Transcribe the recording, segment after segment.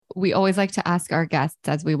we always like to ask our guests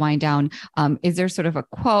as we wind down, is there sort of a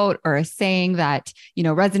quote or a saying that,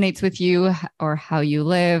 resonates with you or how you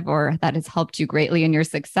live or that has helped you greatly in your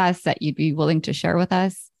success that you'd be willing to share with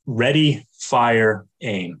us? Ready, fire,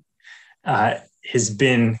 aim has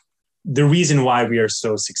been the reason why we are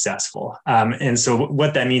so successful. And so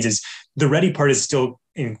what that means is the ready part is still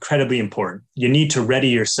incredibly important. You need to ready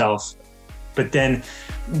yourself, but then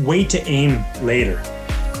wait to aim later.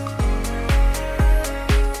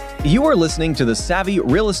 You are listening to the Savvy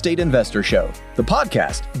Real Estate Investor Show, the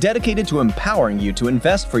podcast dedicated to empowering you to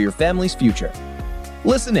invest for your family's future.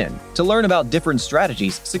 Listen in to learn about different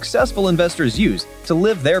strategies successful investors use to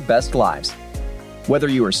live their best lives. Whether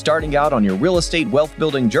you are starting out on your real estate wealth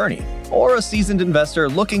building journey or a seasoned investor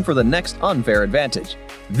looking for the next unfair advantage,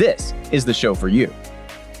 this is the show for you.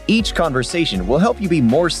 Each conversation will help you be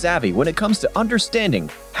more savvy when it comes to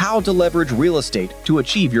understanding how to leverage real estate to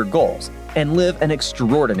achieve your goals and live an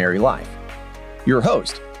extraordinary life. Your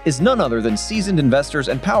host is none other than seasoned investors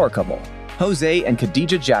and power couple, Jose and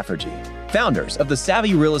Khadija Jafferji, founders of the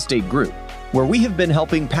Savvy Real Estate Group, where we have been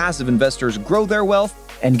helping passive investors grow their wealth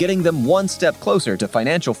and getting them one step closer to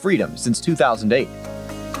financial freedom since 2008.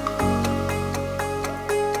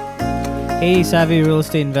 Hey, Savvy Real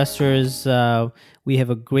Estate Investors. We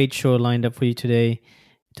have a great show lined up for you today,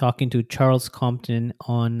 talking to Charles Crompton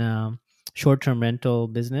on short-term rental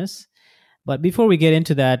business. But before we get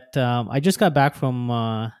into that, I just got back from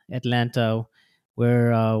Atlanta,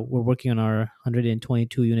 where we're working on our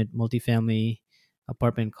 122-unit multifamily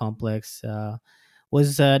apartment complex.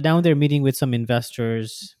 Was down there meeting with some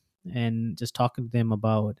investors and just talking to them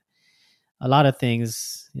about a lot of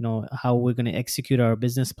things, how we're going to execute our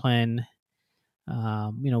business plan.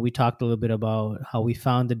 We talked a little bit about how we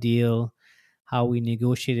found the deal, how we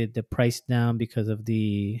negotiated the price down because of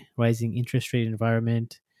the rising interest rate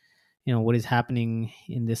environment, what is happening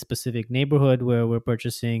in this specific neighborhood where we're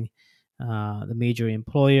purchasing, the major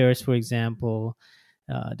employers, for example,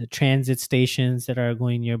 the transit stations that are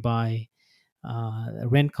going nearby,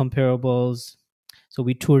 rent comparables. So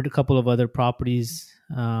we toured a couple of other properties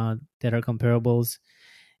that are comparables,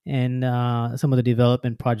 and some of the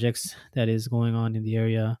development projects that is going on in the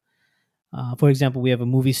area. For example, we have a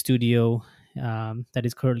movie studio that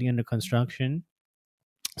is currently under construction.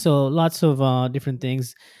 So lots of different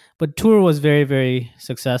things, but tour was very, very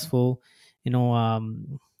successful.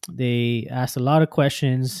 They asked a lot of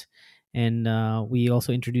questions, and we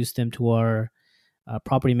also introduced them to our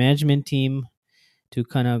property management team to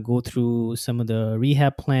kind of go through some of the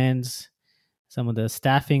rehab plans, some of the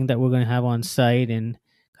staffing that we're going to have on site, and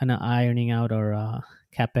kind of ironing out our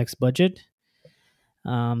CapEx budget.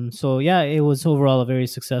 So yeah, it was overall a very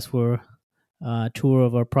successful tour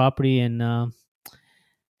of our property, and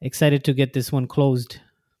excited to get this one closed.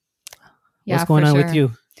 Yeah, what's going for on sure. with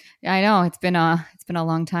you? Yeah, I know it's been a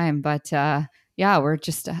long time, but yeah, we're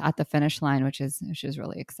just at the finish line, which is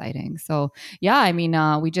really exciting. So yeah, I mean,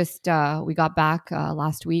 we got back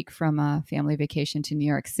last week from a family vacation to New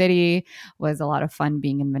York City. It was a lot of fun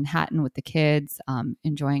being in Manhattan with the kids,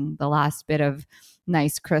 enjoying the last bit of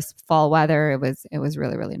nice crisp fall weather. It was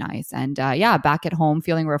really, really nice, and yeah, back at home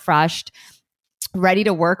feeling refreshed, ready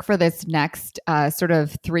to work for this next sort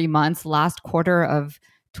of 3 months, last quarter of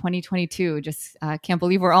 2022. Just can't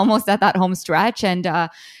believe we're almost at that home stretch, and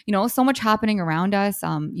so much happening around us.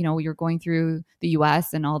 You're going through the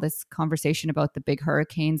U.S. and all this conversation about the big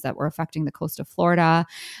hurricanes that were affecting the coast of Florida,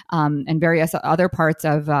 and various other parts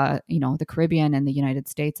of the Caribbean and the United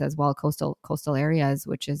States as well, coastal areas,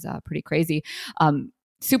 which is pretty crazy.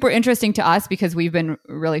 Super interesting to us because we've been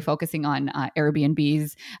really focusing on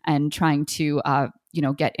Airbnbs and trying to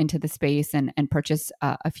get into the space and purchase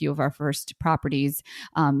a few of our first properties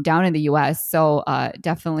down in the US. So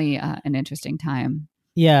definitely an interesting time.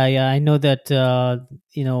 Yeah, I know that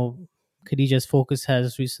Khadijah's focus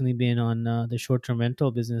has recently been on the short-term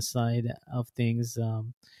rental business side of things,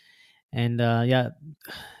 and yeah,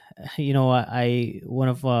 I one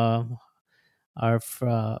of our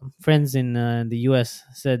friends in the U.S.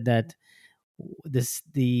 said that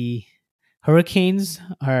the hurricanes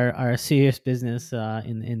are a serious business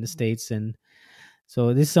in the States, and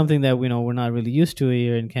so this is something that we're not really used to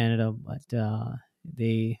here in Canada, but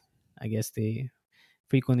I guess they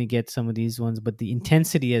frequently get some of these ones, but the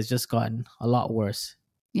intensity has just gotten a lot worse.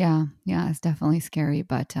 Yeah, it's definitely scary.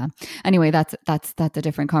 But anyway, that's a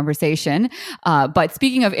different conversation. But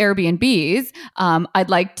speaking of Airbnbs, I'd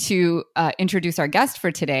like to introduce our guest for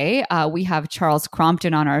today. We have Charles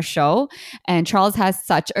Crompton on our show, and Charles has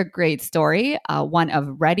such a great story, one of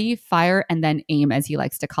ready, fire, and then aim, as he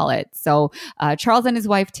likes to call it. So Charles and his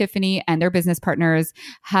wife, Tiffany, and their business partners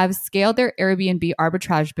have scaled their Airbnb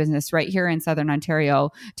arbitrage business right here in Southern Ontario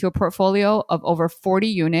to a portfolio of over 40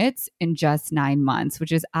 units in just 9 months,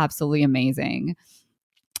 which is absolutely amazing.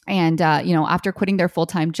 And, after quitting their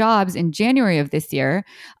full-time jobs in January of this year,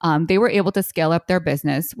 they were able to scale up their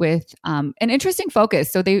business with an interesting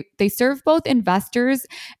focus. So they serve both investors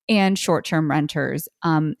and short-term renters.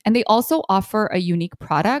 And they also offer a unique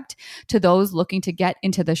product to those looking to get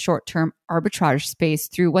into the short-term arbitrage space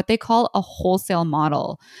through what they call a wholesale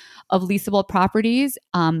model of leasable properties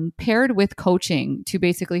paired with coaching to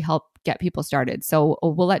basically help get people started. So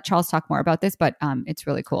we'll let Charles talk more about this, but it's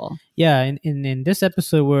really cool. Yeah, in this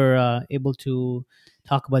episode, we're able to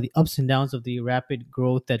talk about the ups and downs of the rapid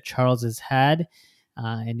growth that Charles has had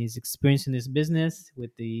and his experience in this business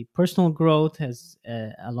with the personal growth as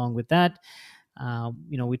along with that.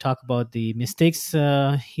 We talk about the mistakes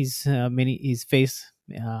he's faced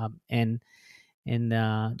and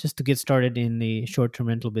just to get started in the short-term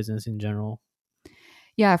rental business in general.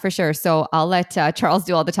 Yeah, for sure. So I'll let Charles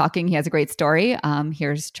do all the talking. He has a great story.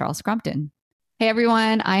 Here's Charles Crompton. Hey,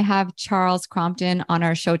 everyone. I have Charles Crompton on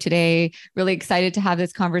our show today. Really excited to have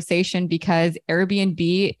this conversation because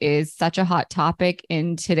Airbnb is such a hot topic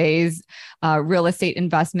in today's real estate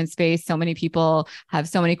investment space. So many people have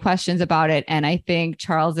so many questions about it. And I think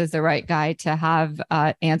Charles is the right guy to have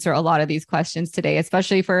answer a lot of these questions today,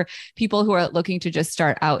 especially for people who are looking to just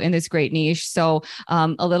start out in this great niche. So a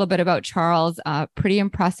little bit about Charles, pretty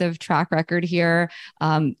impressive track record here.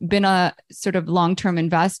 Been a sort of long-term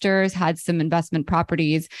investor, had some investment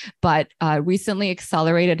properties, but recently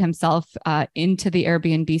accelerated himself into the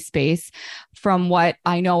Airbnb space. From what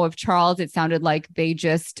I know of Charles, it sounded like they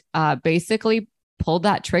just basically pulled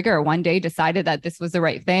that trigger one day, decided that this was the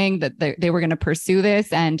right thing, that they were going to pursue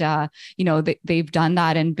this. And, they've done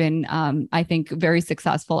that and been, I think, very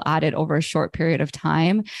successful at it over a short period of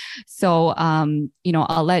time. So,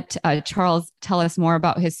 I'll let Charles tell us more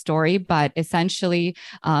about his story, but essentially,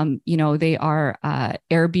 they are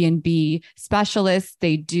Airbnb specialists.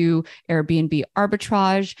 They do Airbnb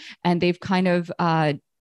arbitrage, and they've kind of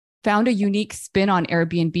found a unique spin on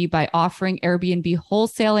Airbnb by offering Airbnb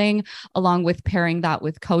wholesaling, along with pairing that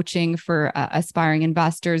with coaching for aspiring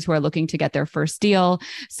investors who are looking to get their first deal.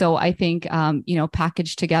 So I think,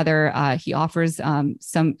 packaged together, he offers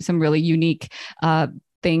some really unique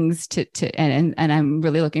things and I'm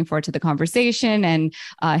really looking forward to the conversation and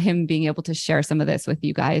him being able to share some of this with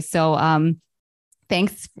you guys. So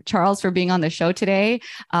thanks, Charles, for being on the show today.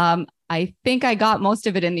 I think I got most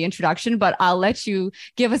of it in the introduction, but I'll let you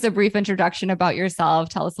give us a brief introduction about yourself.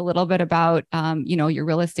 Tell us a little bit about, your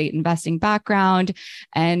real estate investing background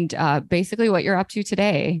and basically what you're up to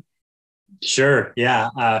today. Sure. Yeah.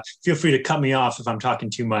 Feel free to cut me off if I'm talking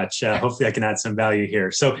too much. Hopefully I can add some value here.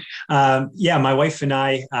 So, my wife and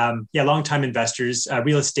I, longtime investors,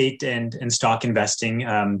 real estate and stock investing.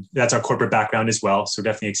 That's our corporate background as well. So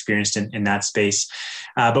definitely experienced in that space.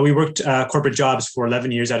 But we worked corporate jobs for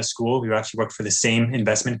 11 years out of school. We actually worked for the same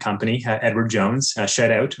investment company, Edward Jones,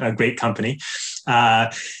 shout out, a great company.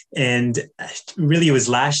 And really it was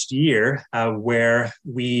last year where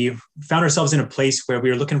we found ourselves in a place where we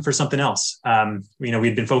were looking for something else.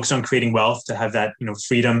 We'd been focused on creating wealth to have that,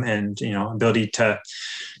 freedom and, ability to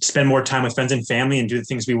spend more time with friends and family and do the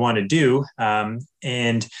things we want to do.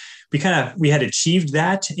 And we had achieved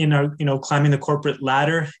that in our, climbing the corporate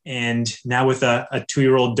ladder. And now with a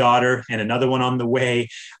 2-year-old daughter and another one on the way,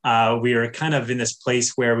 we are kind of in this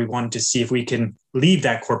place where we wanted to see if we can leave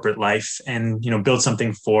that corporate life and, build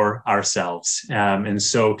something for ourselves. And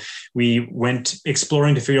so we went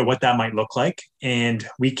exploring to figure out what that might look like. And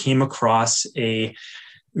we came across essentially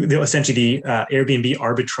the Airbnb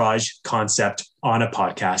arbitrage concept on a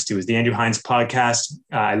podcast. It was the Andrew Hines podcast.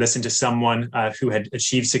 I listened to someone who had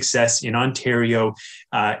achieved success in Ontario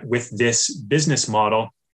with this business model.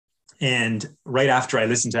 And right after I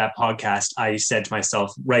listened to that podcast, I said to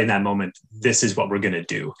myself, right in that moment, this is what we're going to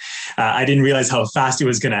do. I didn't realize how fast it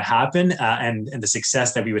was going to happen and the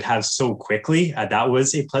success that we would have so quickly. That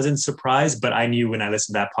was a pleasant surprise, but I knew when I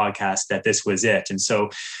listened to that podcast that this was it. And so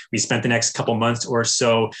we spent the next couple months or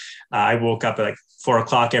so. I woke up at like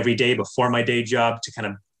 4:00 every day before my day job to kind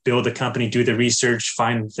of build the company, do the research,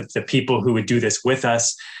 find the people who would do this with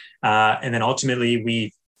us. And then ultimately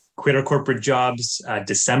we quit our corporate jobs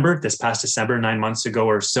this past December, 9 months ago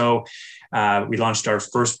or so. We launched our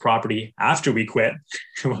first property after we quit.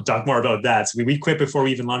 We'll talk more about that. So we quit before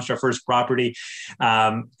we even launched our first property,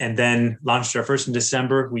 and then launched our first in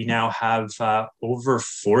December. We now have over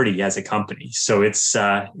 40 as a company. So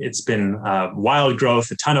it's been wild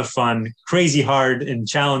growth, a ton of fun, crazy hard and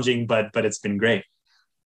challenging, but it's been great.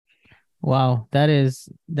 Wow, that is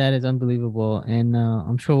unbelievable, and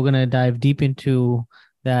I'm sure we're gonna dive deep into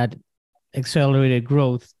that accelerated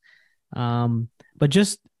growth. But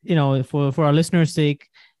just for our listeners' sake,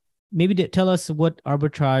 maybe tell us what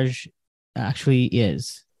arbitrage actually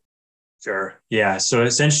is. Sure. Yeah. So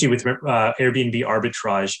essentially, with Airbnb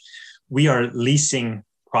Arbitrage, we are leasing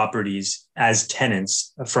properties as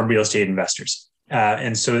tenants from real estate investors,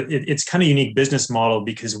 and so it's kind of a unique business model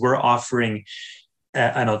because we're offering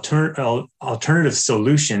an alternative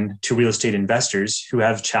solution to real estate investors who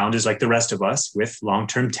have challenges like the rest of us with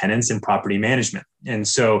long-term tenants and property management. And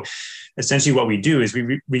so essentially what we do is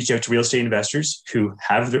we reach out to real estate investors who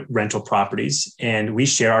have the rental properties, and we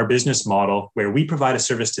share our business model where we provide a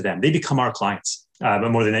service to them. They become our clients.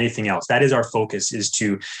 But more than anything else, that is our focus, is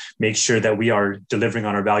to make sure that we are delivering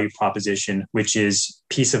on our value proposition, which is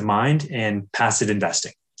peace of mind and passive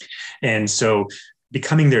investing. And so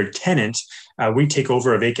becoming their tenant, we take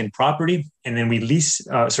over a vacant property and then we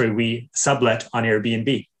sublet on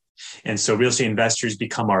Airbnb. And so real estate investors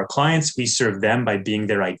become our clients. We serve them by being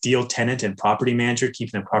their ideal tenant and property manager,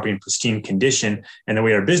 keeping the property in pristine condition. And the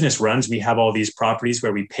way our business runs, we have all these properties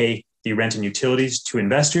where we pay the rent and utilities to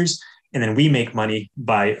investors, and then we make money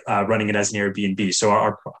by running it as an Airbnb. So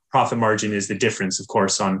our profit margin is the difference, of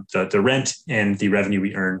course, on the rent and the revenue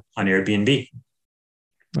we earn on Airbnb.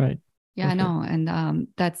 Right. Yeah, I know. And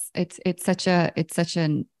it's such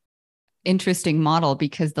an interesting model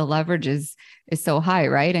because the leverage is so high,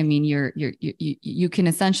 right? I mean, you can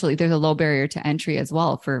essentially, there's a low barrier to entry as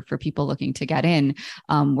well for people looking to get in,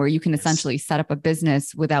 where you can essentially set up a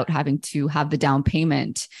business without having to have the down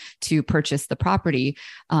payment to purchase the property.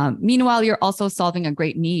 Meanwhile, you're also solving a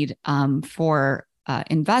great need for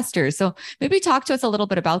investors. So maybe talk to us a little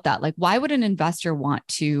bit about that. Like, why would an investor want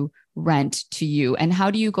to rent to you, and how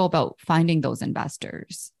do you go about finding those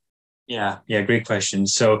investors? Yeah, great question.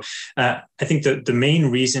 So I think the main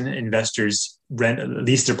reason investors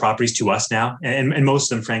lease their properties to us now, and most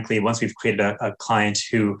of them, frankly, once we've created a client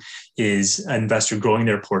who is an investor growing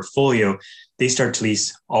their portfolio, they start to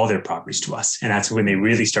lease all their properties to us. And that's when they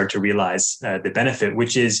really start to realize the benefit,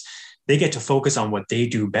 which is they get to focus on what they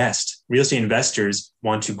do best. Real estate investors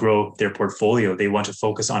want to grow their portfolio. They want to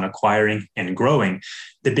focus on acquiring and growing.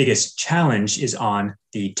 The biggest challenge is on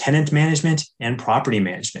the tenant management and property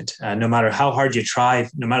management. No matter how hard you try,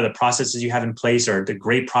 no matter the processes you have in place or the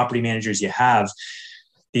great property managers you have,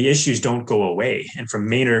 the issues don't go away. And from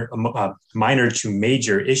minor to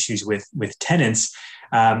major issues with tenants,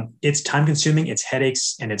 it's time consuming, it's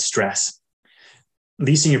headaches, and it's stress.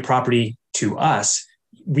 Leasing your property to us,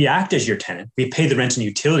 we act as your tenant. We pay the rent and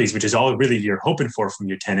utilities, which is all really you're hoping for from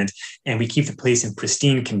your tenant. And we keep the place in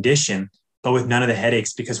pristine condition, but with none of the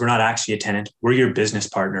headaches, because we're not actually a tenant. We're your business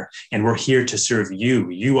partner, and we're here to serve you.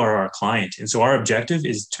 You are our client. And so our objective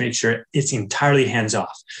is to make sure it's entirely hands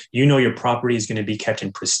off. You know, your property is going to be kept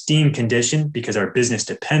in pristine condition because our business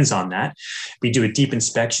depends on that. We do a deep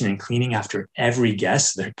inspection and cleaning after every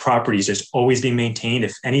guest. The property is just always being maintained.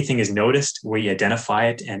 If anything is noticed, we identify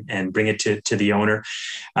it and bring it to the owner.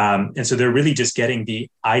 And so they're really just getting the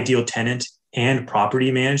ideal tenant and property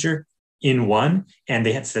manager in one, and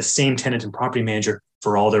it's the same tenant and property manager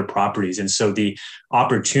for all their properties. And so the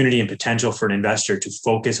opportunity and potential for an investor to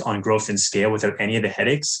focus on growth and scale without any of the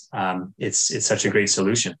headaches, it's such a great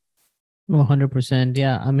solution. 100%.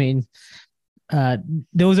 Yeah. I mean,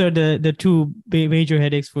 those are the two major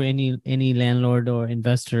headaches for any landlord or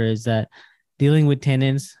investor, is that dealing with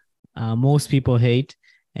tenants, most people hate,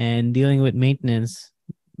 and dealing with maintenance,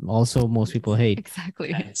 also most people hate.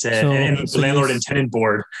 Exactly. And the landlord and tenant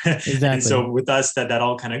board. Exactly. And so with us, that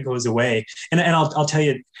all kind of goes away. And I'll tell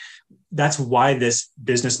you, that's why this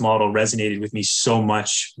business model resonated with me so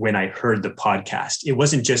much when I heard the podcast. It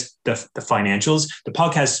wasn't just the financials. The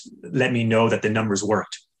podcast let me know that the numbers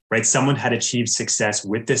worked, right? Someone had achieved success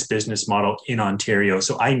with this business model in Ontario.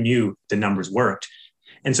 So I knew the numbers worked.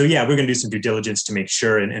 And so, yeah, we're going to do some due diligence to make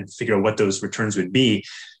sure and figure out what those returns would be.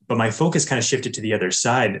 But my focus kind of shifted to the other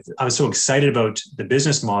side. I was so excited about the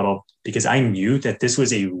business model because I knew that this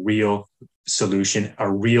was a real solution,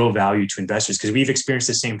 a real value to investors, because we've experienced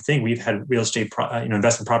the same thing. We've had real estate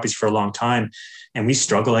investment properties for a long time, and we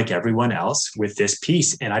struggle like everyone else with this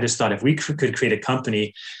piece. And I just thought if we could create a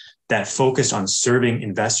company that focused on serving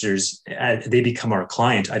investors, they become our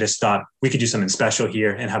client. I just thought we could do something special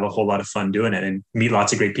here and have a whole lot of fun doing it and meet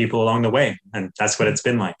lots of great people along the way. And that's what it's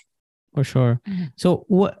been like. For sure. So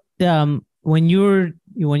what, when you're,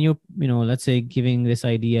 let's say giving this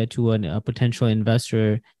idea to a potential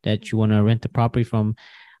investor that you want to rent the property from,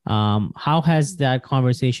 how has that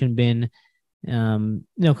conversation been?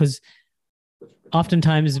 Because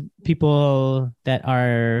oftentimes people that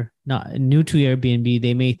are not new to Airbnb,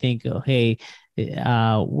 they may think, oh, hey,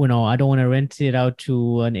 I don't want to rent it out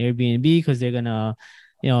to an Airbnb because they're gonna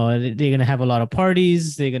have a lot of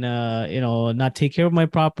parties. They're gonna, not take care of my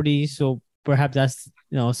property. So perhaps that's,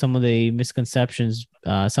 some of the misconceptions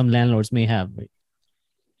some landlords may have.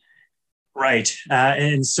 Right.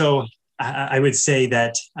 And so I would say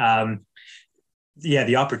that,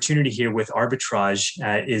 the opportunity here with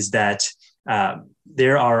Arbitrage is that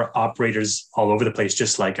there are operators all over the place,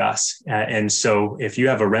 just like us. And so if you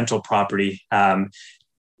have a rental property,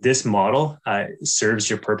 this model serves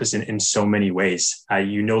your purpose in so many ways.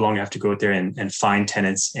 You no longer have to go out there and find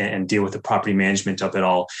tenants and deal with the property management of it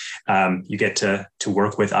all. You get to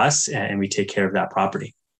work with us, and we take care of that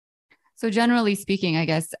property. So generally speaking, I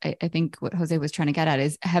guess I think what Jose was trying to get at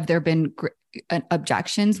is, have there been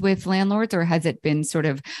objections with landlords, or has it been sort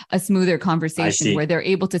of a smoother conversation where they're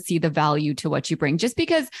able to see the value to what you bring? Just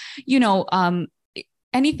because,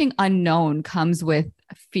 anything unknown comes with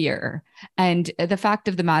fear. And the fact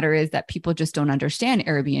of the matter is that people just don't understand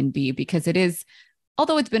Airbnb, because it is,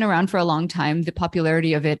 although it's been around for a long time, the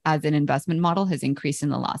popularity of it as an investment model has increased in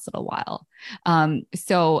the last little while.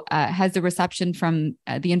 So has the reception from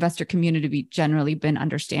the investor community generally been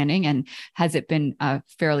understanding, and has it been a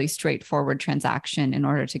fairly straightforward transaction in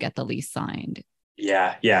order to get the lease signed?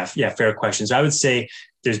 Yeah. Fair questions. I would say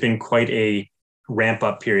there's been quite a ramp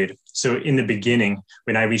up period. So in the beginning,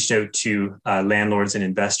 when I reached out to landlords and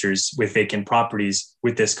investors with vacant properties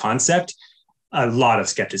with this concept, a lot of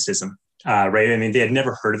skepticism. Right. I mean, they had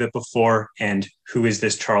never heard of it before. And who is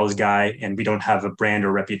this Charles guy? And we don't have a brand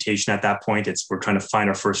or reputation at that point. We're trying to find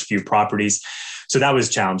our first few properties. So that was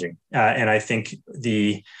challenging. And I think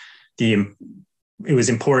it was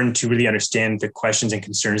important to really understand the questions and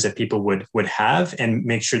concerns that people would have, and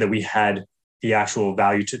make sure that we had the actual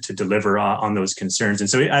value to deliver on those concerns. And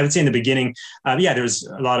so I would say in the beginning, there was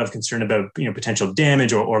a lot of concern about, potential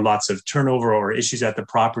damage or lots of turnover or issues at the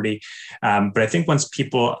property. But I think once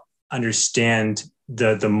people understand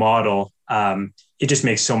the model, it just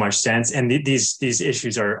makes so much sense. And these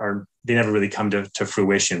issues they never really come to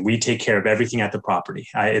fruition. We take care of everything at the property.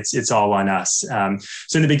 It's all on us.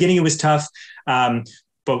 So in the beginning it was tough,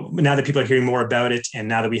 but now that people are hearing more about it, and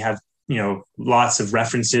now that we have lots of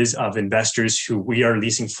references of investors who we are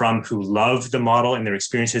leasing from who love the model and their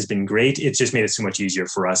experience has been great, it's just made it so much easier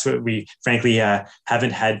for us. We frankly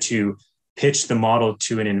haven't had to pitch the model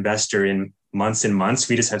to an investor in months and months.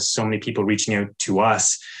 We just have so many people reaching out to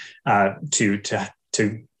us to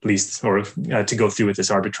lease or to go through with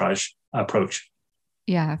this arbitrage approach.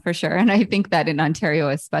 Yeah, for sure. And I think that in Ontario,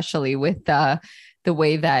 especially with the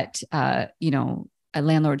way that,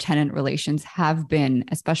 landlord-tenant relations have been,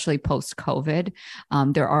 especially post-COVID,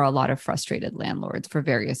 there are a lot of frustrated landlords for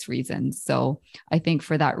various reasons. So I think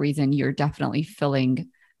for that reason, you're definitely filling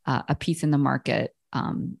a piece in the market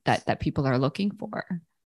that people are looking for.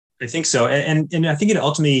 I think so. And I think it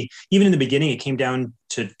ultimately, even in the beginning, it came down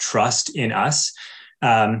to trust in us.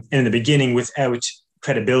 And in the beginning, without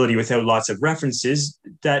credibility, without lots of references,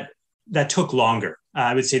 that took longer.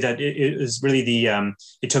 I would say that it was really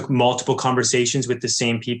it took multiple conversations with the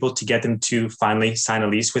same people to get them to finally sign a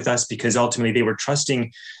lease with us, because ultimately they were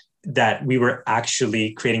trusting that we were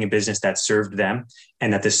actually creating a business that served them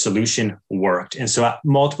and that the solution worked. And so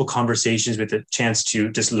multiple conversations with a chance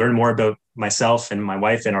to just learn more about myself and my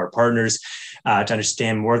wife and our partners, to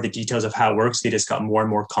understand more of the details of how it works. They just got more and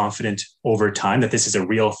more confident over time that this is a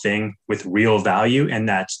real thing with real value and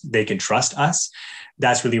that they can trust us.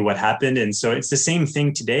 That's really what happened. And so it's the same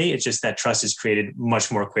thing today. It's just that trust is created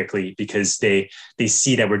much more quickly because they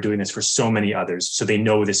see that we're doing this for so many others. So they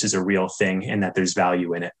know this is a real thing and that there's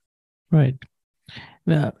value in it. Right.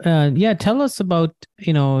 Tell us about,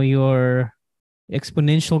 your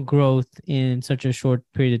exponential growth in such a short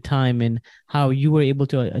period of time and how you were able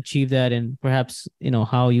to achieve that, and perhaps,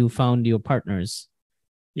 how you found your partners.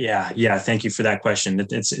 Yeah. Thank you for that question.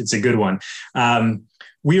 It's a good one.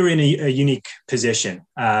 We were in a unique position.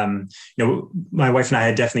 My wife and I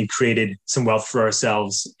had definitely created some wealth for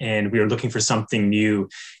ourselves, and we were looking for something new.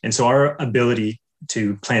 And so our ability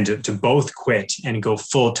plan to both quit and go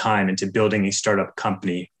full time into building a startup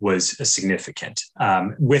company was significant,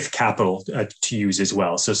 with capital to use as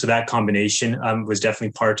well. So that combination was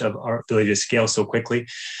definitely part of our ability to scale so quickly.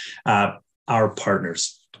 Our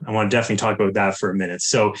partners, I want to definitely talk about that for a minute.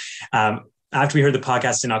 So after we heard the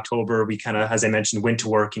podcast in October, we kind of, as I mentioned, went to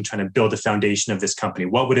work and trying to build the foundation of this company.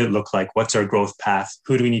 What would it look like? What's our growth path?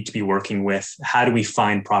 Who do we need to be working with? How do we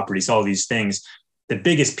find properties? All these things. The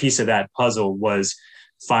biggest piece of that puzzle was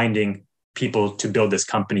finding people to build this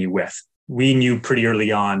company with. We knew pretty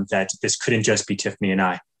early on that this couldn't just be Tiffany and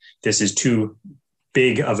I. This is too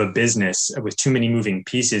big of a business with too many moving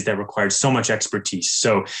pieces that required so much expertise.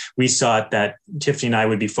 So we saw that Tiffany and I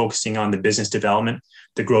would be focusing on the business development,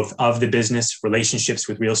 the growth of the business, relationships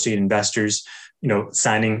with real estate investors,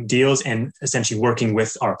 signing deals and essentially working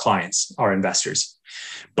with our clients, our investors.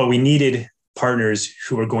 But we needed partners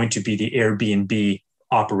who were going to be the Airbnb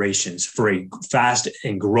operations for a fast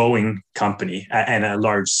and growing company and a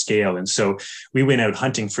large scale. And so we went out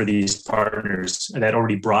hunting for these partners that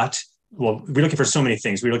already we're looking for so many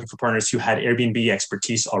things. We were looking for partners who had Airbnb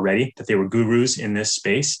expertise already, that they were gurus in this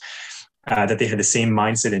space, that they had the same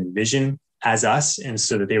mindset and vision as us, and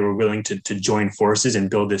so that they were willing to join forces and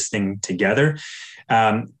build this thing together.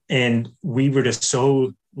 And we were just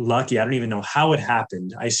so lucky. I don't even know how it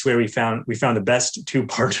happened. I swear we found the best two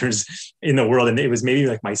partners in the world, and it was maybe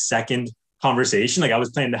like my second conversation. Like I was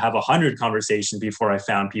planning to have 100 conversations before I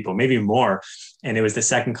found people, maybe more. And it was the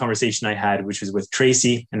second conversation I had, which was with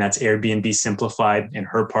Tracy, and that's Airbnb Simplified and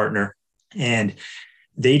her partner. And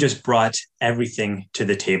they just brought everything to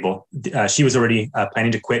the table. She was already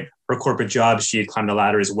planning to quit her corporate job. She had climbed the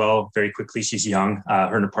ladder as well very quickly. She's young.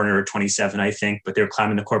 Her and her partner are 27, I think, but they were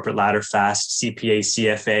climbing the corporate ladder fast, CPA,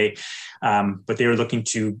 CFA. But they were looking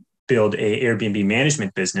to build a Airbnb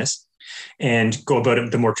management business and go about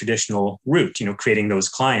it the more traditional route, creating those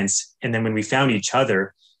clients. And then when we found each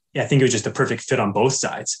other, I think it was just a perfect fit on both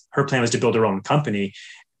sides. Her plan was to build her own company,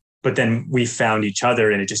 but then we found each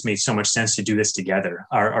other and it just made so much sense to do this together.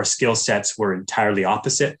 Our skill sets were entirely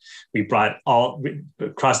opposite. We brought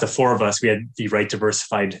across the four of us, we had the right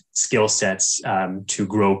diversified skill sets to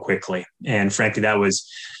grow quickly. And frankly, that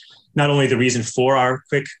was not only the reason for our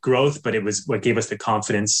quick growth, but it was what gave us the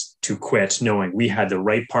confidence to quit, knowing we had the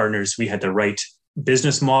right partners, we had the right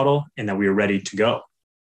business model, and that we were ready to go.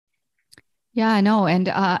 Yeah, I know. And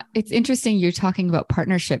it's interesting you're talking about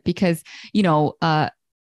partnership because,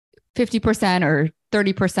 50% or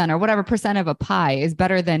 30% or whatever percent of a pie is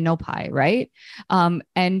better than no pie, right?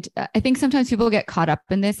 And I think sometimes people get caught up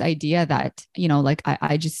in this idea that,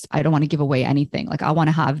 I don't want to give away anything. Like I want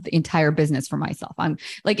to have the entire business for myself. I'm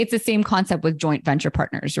like, it's the same concept with joint venture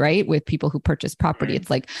partners, right? With people who purchase property. It's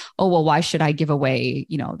like, oh, well, why should I give away,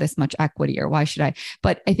 this much equity, or why should I?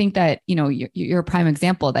 But I think that, you're a prime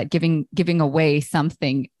example that giving away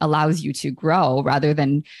something allows you to grow rather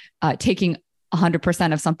than taking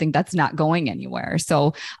 100% of something that's not going anywhere.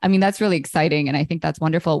 So, I mean, that's really exciting. And I think that's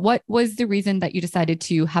wonderful. What was the reason that you decided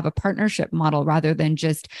to have a partnership model rather than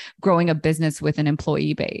just growing a business with an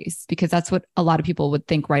employee base? Because that's what a lot of people would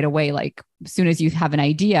think right away. Like as soon as you have an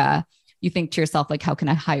idea, you think to yourself, like, how can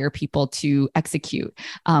I hire people to execute?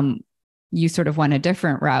 You sort of went a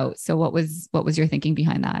different route. So what was your thinking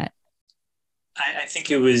behind that? I think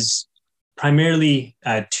it was primarily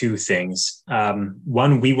two things.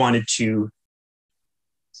 One, we wanted to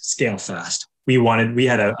scale fast. We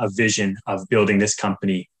had a vision of building this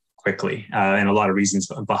company quickly, and a lot of reasons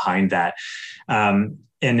behind that. And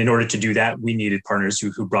in order to do that, we needed partners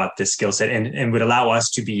who brought this skill set and would allow us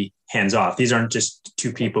to be hands off. These aren't just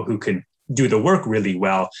two people who could do the work really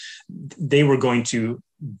well. They were going to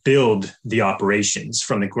build the operations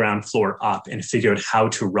from the ground floor up and figure out how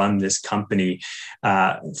to run this company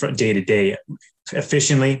from day to day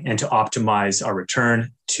efficiently and to optimize our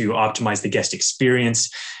return, to optimize the guest experience.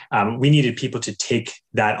 We needed people to take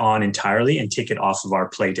that on entirely and take it off of our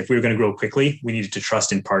plate. If we were going to grow quickly, we needed to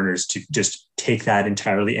trust in partners to just take that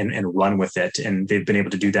entirely and run with it. And they've been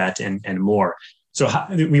able to do that and more. So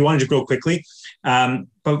we wanted to grow quickly.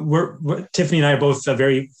 But Tiffany and I are both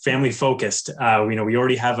very family focused. We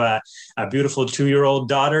already have a beautiful 2-year-old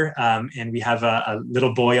daughter, and we have a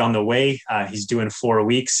little boy on the way. He's due in 4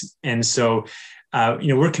 weeks. And so,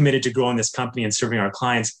 we're committed to growing this company and serving our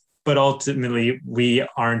clients, but ultimately we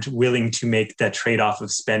aren't willing to make that trade-off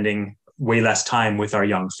of spending way less time with our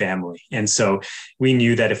young family. And so we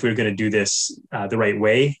knew that if we were going to do this the right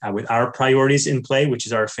way, with our priorities in play, which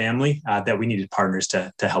is our family, that we needed partners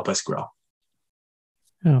to help us grow.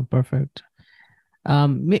 Oh, perfect.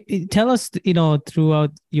 Tell us,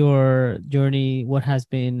 throughout your journey, what has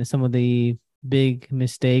been some of the big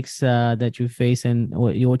mistakes that you face and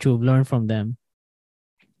what you've learned from them?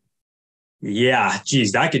 Yeah,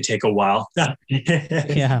 geez, that could take a while.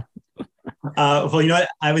 Yeah. Well, what?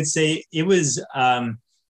 I would say it was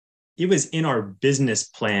in our business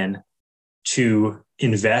plan to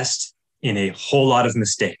invest in a whole lot of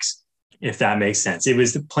mistakes, if that makes sense. It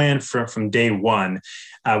was the plan from day one,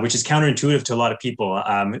 which is counterintuitive to a lot of people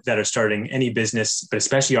that are starting any business, but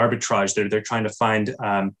especially arbitrage. They're trying to find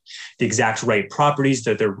the exact right properties,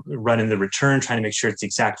 that they're running the return, trying to make sure it's the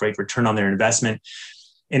exact right return on their investment.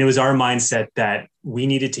 And it was our mindset that we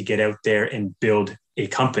needed to get out there and build a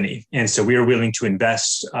company. And so we were willing to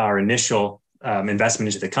invest our initial investment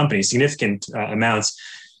into the company, significant amounts,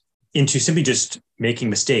 into simply just making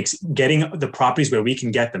mistakes, getting the properties where we can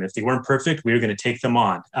get them. If they weren't perfect, we were going to take them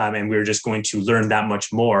on. And we were just going to learn that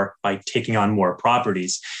much more by taking on more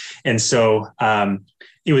properties. And so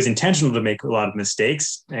it was intentional to make a lot of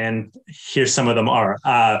mistakes. And here some of them are.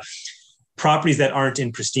 Properties that aren't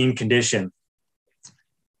in pristine condition.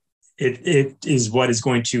 It is what is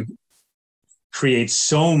going to create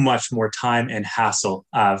so much more time and hassle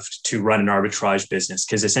to run an arbitrage business,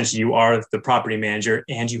 because essentially you are the property manager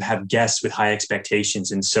and you have guests with high expectations.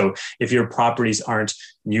 And so if your properties aren't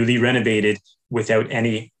newly renovated without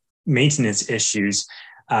any maintenance issues,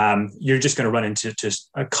 you're just going to run into just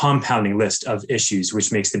a compounding list of issues,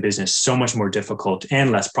 which makes the business so much more difficult and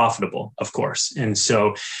less profitable, of course. And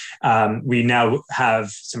so we now have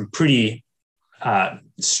some pretty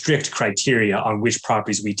strict criteria on which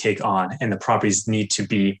properties we take on, and the properties need to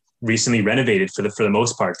be recently renovated for the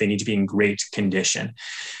most part. They need to be in great condition.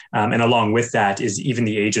 And along with that is even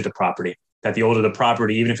the age of the property. That the older the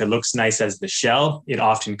property, even if it looks nice as the shell, it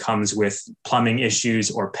often comes with plumbing issues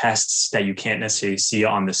or pests that you can't necessarily see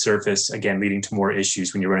on the surface, again, leading to more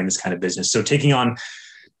issues when you're running this kind of business. So taking on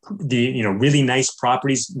the really nice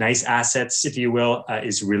properties, nice assets, if you will,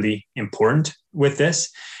 is really important with this.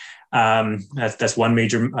 That's one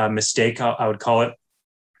major mistake, I would call it.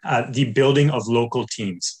 The building of local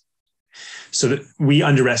teams. So that we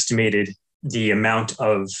underestimated the amount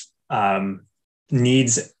of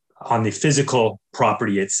needs on the physical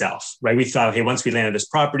property itself, right? We thought, hey, once we landed this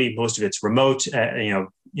property, most of it's remote,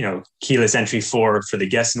 keyless entry for the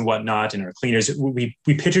guests and whatnot, and our cleaners. We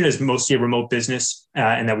pictured it as mostly a remote business,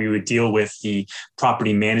 and that we would deal with the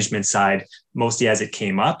property management side mostly as it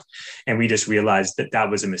came up. And we just realized that that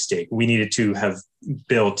was a mistake. We needed to have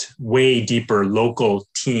built way deeper local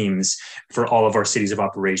teams for all of our cities of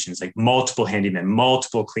operations, like multiple handymen,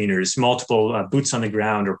 multiple cleaners, multiple boots on the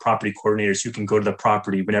ground or property coordinators who can go to the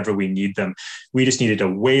property whenever we need them. We just needed a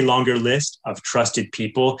way longer list of trusted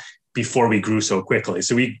people before we grew so quickly.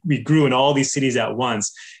 So we grew in all these cities at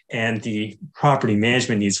once, and the property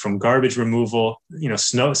management needs, from garbage removal,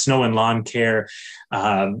 snow and lawn care,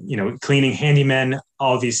 cleaning, handymen,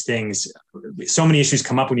 all these things. So many issues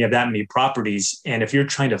come up when you have that many properties. And if you're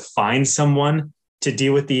trying to find someone to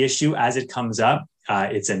deal with the issue as it comes up,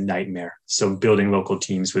 it's a nightmare. So building local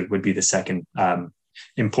teams would be the second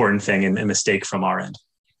important thing and mistake from our end.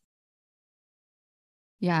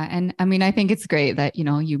 Yeah. And I mean, I think it's great that,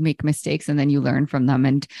 you make mistakes and then you learn from them.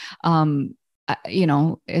 And,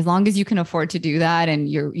 as long as you can afford to do that and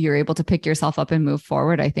you're able to pick yourself up and move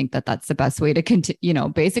forward, I think that that's the best way to continue,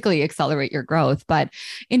 basically accelerate your growth. But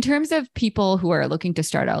in terms of people who are looking to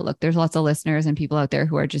start out, look, there's lots of listeners and people out there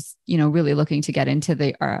who are just, really looking to get into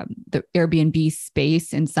the Airbnb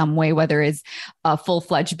space in some way, whether it's a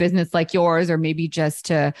full-fledged business like yours, or maybe just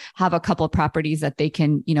to have a couple of properties that they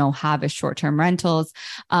can, have as short-term rentals.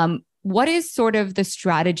 What is sort of the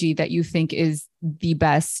strategy that you think is the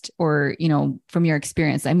best, or, from your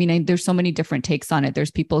experience? I mean, there's so many different takes on it. There's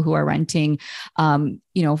people who are renting,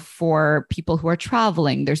 for people who are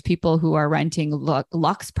traveling. There's people who are renting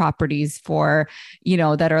luxe properties for,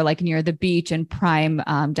 that are like near the beach and prime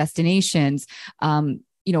destinations.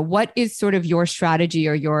 What is sort of your strategy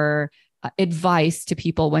or your advice to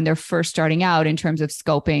people when they're first starting out in terms of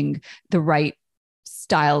scoping the right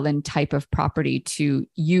style and type of property to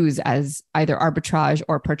use as either arbitrage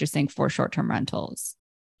or purchasing for short-term rentals?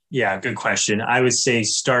 Yeah, good question. I would say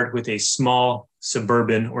start with a small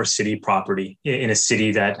suburban or city property in a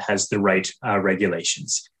city that has the right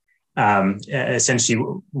regulations. Essentially,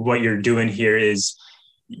 what you're doing here is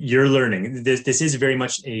you're learning. This is very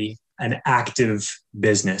much an active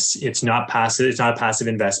business. It's not passive. It's not a passive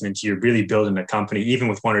investment. You're really building a company. Even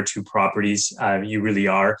with one or two properties, you really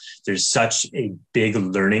are. There's such a big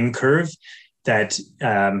learning curve that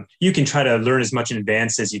you can try to learn as much in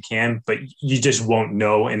advance as you can, but you just won't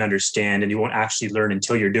know and understand, and you won't actually learn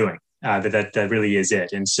until you're doing. That really is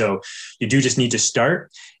it. And so you do just need to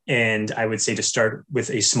start. And I would say to start with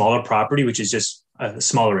a smaller property, which is just a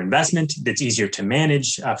smaller investment that's easier to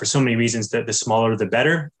manage for so many reasons. That the smaller, the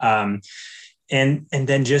better. And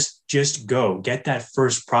then just go get that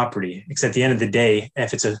first property. Because at the end of the day,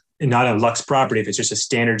 if it's not a luxe property, if it's just a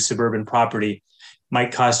standard suburban property,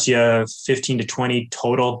 might cost you 15 to 20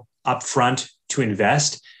 total upfront to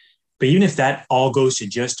invest. But even if that all goes to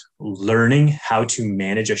just learning how to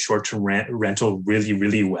manage a short-term rental really,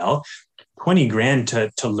 really well, 20 grand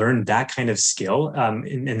to learn that kind of skill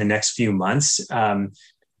in the next few months,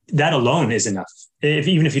 that alone is enough.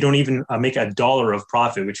 Even if you don't even make $1 of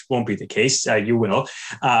profit, which won't be the case, you will.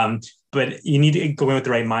 But you need to go in with the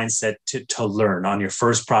right mindset to learn on your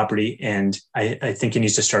first property. And I think you need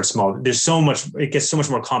to start small. There's so much, it gets so much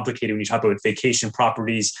more complicated when you talk about vacation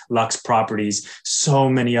properties, luxe properties, so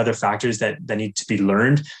many other factors that need to be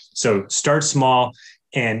learned. So start small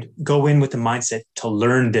and go in with the mindset to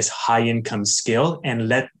learn this high income skill and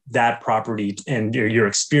let that property and your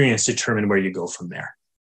experience determine where you go from there.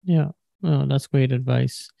 Yeah. Oh, that's great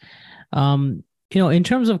advice. In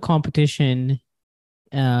terms of competition,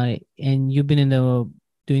 and you've been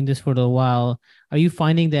doing this for a while, are you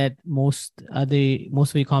finding that most of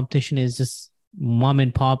your competition is just mom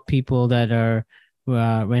and pop people that are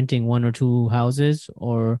renting one or two houses,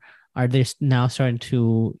 or are they now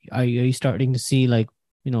are you starting to see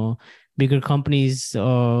bigger companies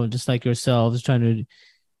just like yourselves trying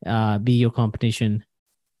to be your competition?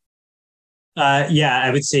 Yeah,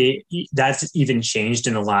 I would say that's even changed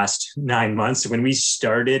in the last 9 months. When we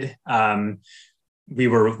started, we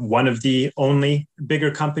were one of the only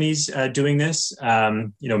bigger companies doing this.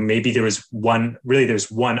 Maybe there's one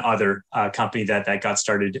other company that got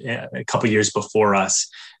started a couple of years before us.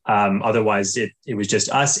 Otherwise, it was just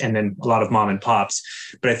us and then a lot of mom and pops.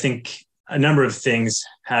 But I think a number of things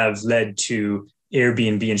have led to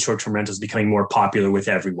Airbnb and short-term rentals becoming more popular with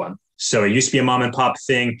everyone. So it used to be a mom and pop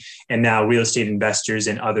thing, and now real estate investors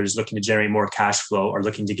and others looking to generate more cash flow are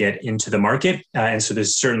looking to get into the market. And so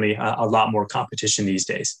there's certainly a lot more competition these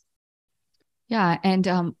days. Yeah.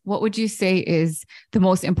 And what would you say is the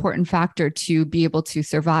most important factor to be able to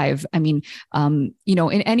survive? I mean, in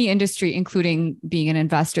any industry, including being an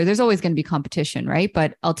investor, there's always going to be competition, right?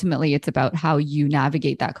 But ultimately, it's about how you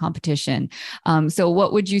navigate that competition. So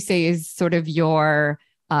what would you say is sort of your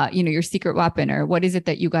secret weapon, or what is it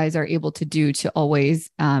that you guys are able to do to always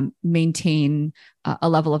maintain a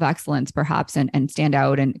level of excellence, perhaps, and stand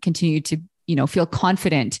out and continue to, feel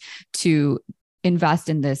confident to invest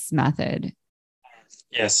in this method?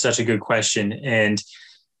 Yes, such a good question. And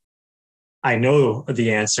I know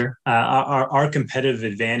the answer. Our competitive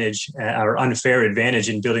advantage, our unfair advantage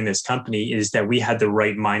in building this company is that we had the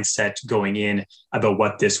right mindset going in about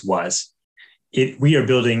what this was. We are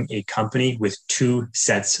building a company with two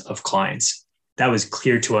sets of clients. That was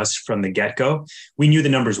clear to us from the get-go. We knew the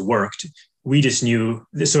numbers worked. We just knew,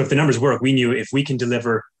 so if the numbers work, we knew if we can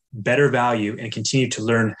deliver better value and continue to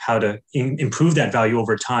learn how to improve that value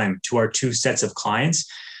over time to our two sets of clients,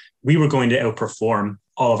 we were going to outperform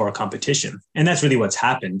all of our competition. And that's really what's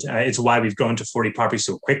happened. It's why we've grown to 40 properties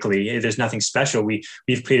so quickly. There's nothing special.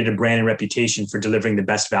 We've created a brand and reputation for delivering the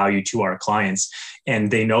best value to our clients,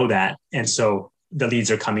 and they know that. And so the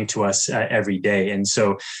leads are coming to us every day. And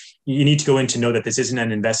so you need to go in to know that this isn't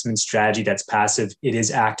an investment strategy that's passive. It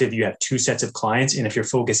is active. You have two sets of clients. And if your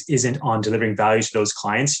focus isn't on delivering value to those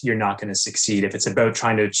clients, you're not going to succeed. If it's about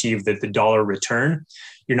trying to achieve the dollar return,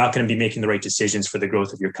 you're not going to be making the right decisions for the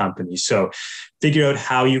growth of your company. So figure out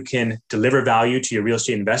how you can deliver value to your real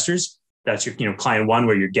estate investors. That's your client one,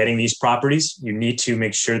 where you're getting these properties. You need to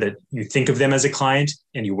make sure that you think of them as a client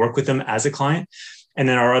and you work with them as a client. And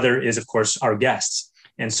then our other is, of course, our guests.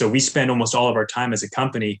 And so we spend almost all of our time as a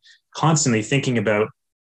company constantly thinking about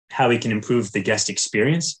how we can improve the guest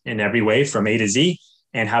experience in every way from A to Z,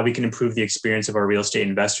 and how we can improve the experience of our real estate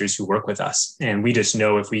investors who work with us. And we just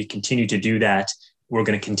know if we continue to do that, we're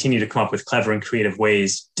going to continue to come up with clever and creative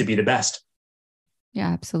ways to be the best. Yeah,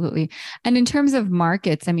 absolutely. And in terms of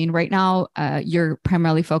markets, I mean, right now, you're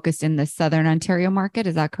primarily focused in the Southern Ontario market.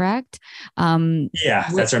 Is that correct? Yeah,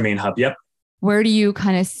 that's our main hub. Yep. Where do you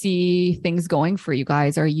kind of see things going for you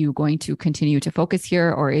guys? Are you going to continue to focus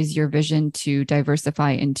here, or is your vision to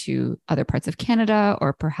diversify into other parts of Canada,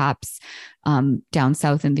 or perhaps down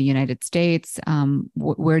south in the United States?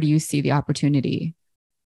 Where do you see the opportunity?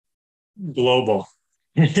 Global.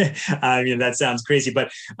 I mean, that sounds crazy,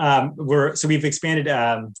 but we've expanded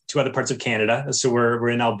to other parts of Canada. So we're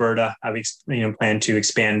in Alberta. We plan to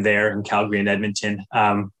expand there in Calgary and Edmonton.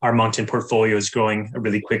 Our Moncton portfolio is growing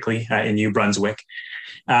really quickly in New Brunswick.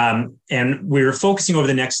 And we're focusing over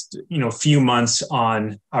the next, few months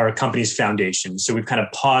on our company's foundation. So we've kind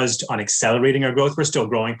of paused on accelerating our growth. We're still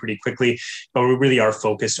growing pretty quickly, but we really are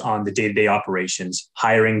focused on the day-to-day operations,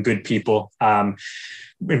 hiring good people,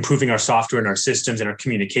 improving our software and our systems and our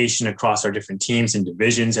communication across our different teams and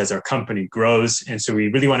divisions as our company grows. And so we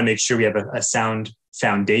really want to make sure we have a sound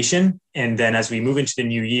foundation. And then as we move into the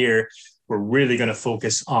new year, we're really going to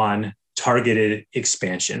focus on targeted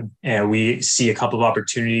expansion. And we see a couple of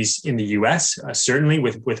opportunities in the US, certainly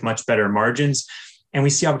with much better margins. And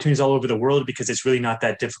we see opportunities all over the world because it's really not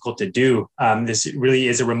that difficult to do. This really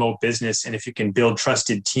is a remote business. And if you can build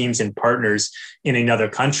trusted teams and partners in another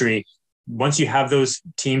country, once you have those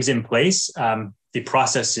teams in place, the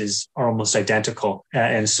processes are almost identical.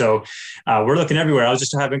 And so we're looking everywhere. I was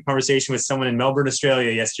just having a conversation with someone in Melbourne,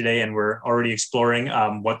 Australia yesterday, and we're already exploring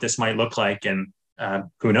what this might look like. And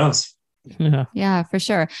who knows? Yeah, for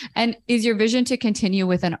sure. And is your vision to continue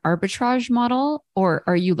with an arbitrage model, or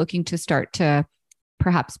are you looking to start to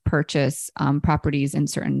perhaps purchase properties in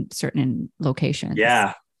certain locations?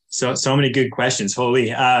 Yeah. So many good questions. Holy.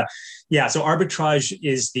 So arbitrage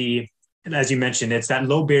is as you mentioned, it's that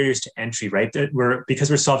low barriers to entry, right?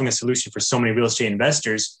 Because we're solving a solution for so many real estate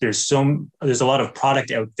investors. There's a lot of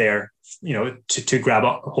product out there, to grab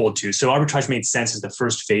a hold to. So arbitrage made sense as the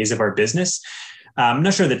first phase of our business. I'm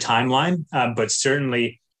not sure the timeline, but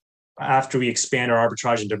certainly after we expand our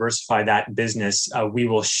arbitrage and diversify that business, we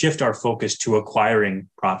will shift our focus to acquiring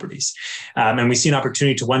properties. And we see an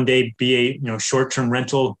opportunity to one day be a short-term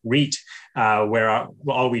rental REIT, where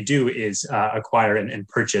all we do is acquire and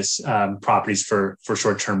purchase properties for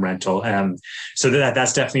short-term rental. So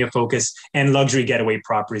that's definitely a focus. And luxury getaway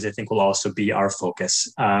properties, I think, will also be our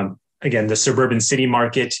focus. Again, the suburban city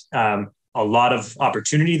market, a lot of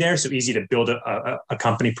opportunity there. So easy to build a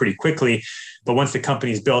company pretty quickly. But once the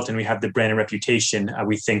company is built and we have the brand and reputation,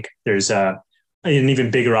 we think there's an even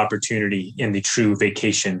bigger opportunity in the true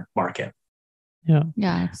vacation market. Yeah.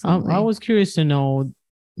 Yeah, absolutely. I was curious to know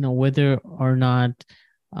whether or not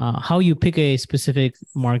how you pick a specific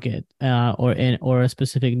market or a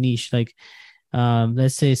specific niche. Like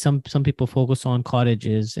let's say some people focus on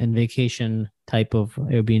cottages and vacation type of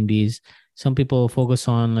Airbnbs. Some people focus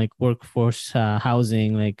on like workforce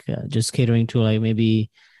housing, like just catering to like maybe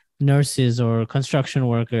nurses or construction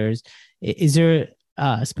workers. Is there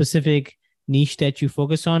a specific niche that you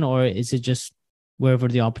focus on, or is it just wherever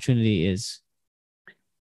the opportunity is?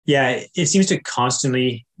 Yeah, it seems to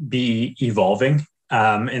constantly be evolving.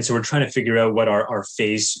 And so we're trying to figure out what our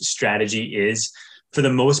phase strategy is. For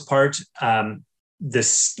the most part,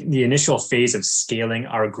 the initial phase of scaling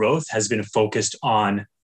our growth has been focused on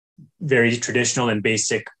very traditional and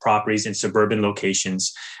basic properties in suburban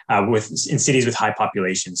locations in cities with high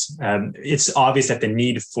populations. It's obvious that the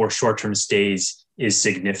need for short-term stays is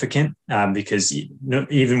significant because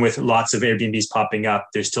even with lots of Airbnbs popping up,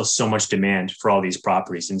 there's still so much demand for all these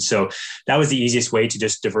properties. And so that was the easiest way to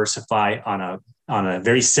just diversify on a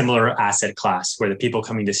very similar asset class where the people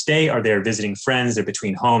coming to stay are there visiting friends, they're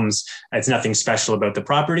between homes. It's nothing special about the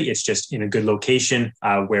property. It's just in a good location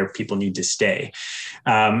where people need to stay.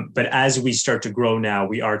 But as we start to grow now,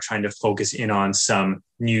 we are trying to focus in on some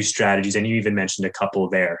new strategies. And you even mentioned a couple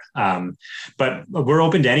there. But we're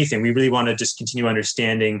open to anything. We really want to just continue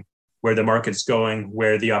understanding where the market's going,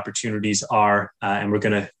 where the opportunities are. And we're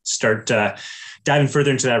going to start diving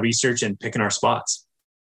further into that research and picking our spots.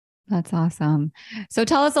 That's awesome. So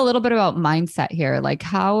tell us a little bit about mindset here. Like,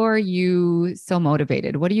 how are you so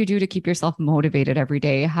motivated? What do you do to keep yourself motivated every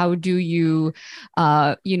day? How do you,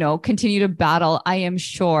 continue to battle, I am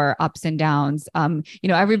sure, ups and downs?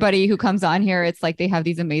 Everybody who comes on here, it's like they have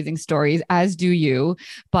these amazing stories, as do you,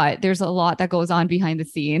 but there's a lot that goes on behind the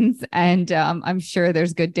scenes. And I'm sure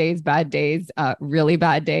there's good days, bad days, really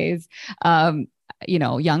bad days,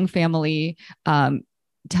 young family.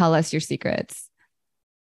 Tell us your secrets.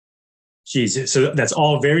 Geez, so that's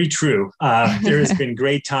all very true. There has been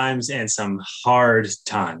great times and some hard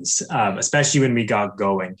times, especially when we got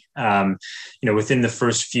going. Within the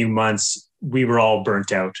first few months, we were all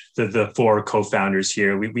burnt out. The four co-founders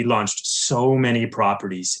here, we launched so many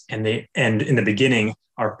properties, and in the beginning,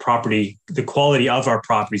 the quality of our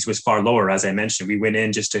properties was far lower. As I mentioned, we went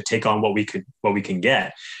in just to take on what we can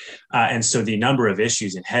get, and so the number of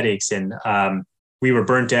issues and headaches and we were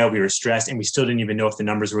burnt out, we were stressed, and we still didn't even know if the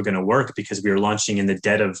numbers were going to work because we were launching in the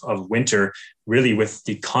dead of winter, really with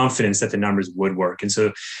the confidence that the numbers would work. And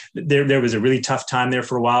so there was a really tough time there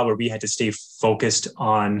for a while where we had to stay focused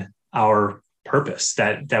on our purpose,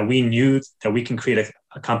 that we knew that we can create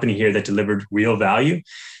a company here that delivered real value.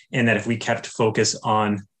 And that if we kept focus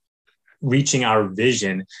on reaching our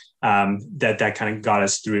vision, that kind of got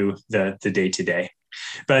us through the day to day.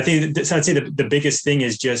 But I think so I'd say the biggest thing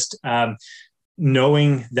is just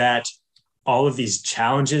knowing that all of these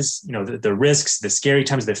challenges, the risks, the scary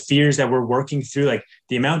times, the fears that we're working through, like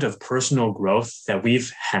the amount of personal growth that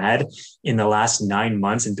we've had in the last 9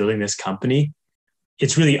 months in building this company,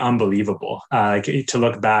 it's really unbelievable. To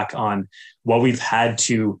look back on what we've had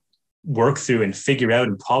to work through and figure out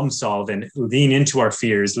and problem solve and lean into our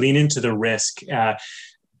fears, lean into the risk.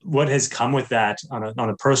 What has come with that on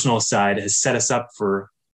a personal side has set us up for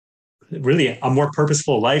really a more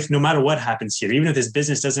purposeful life, no matter what happens here. Even if this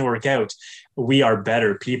business doesn't work out, we are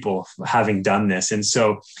better people having done this. And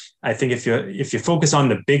so I think if you focus on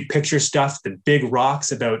the big picture stuff, the big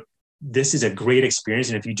rocks about this is a great experience.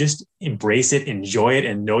 And if you just embrace it, enjoy it,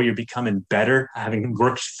 and know you're becoming better, having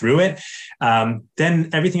worked through it, then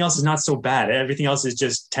everything else is not so bad. Everything else is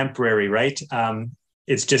just temporary, right?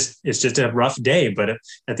 It's just a rough day, but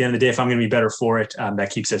at the end of the day, if I'm going to be better for it, that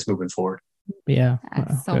keeps us moving forward. Yeah.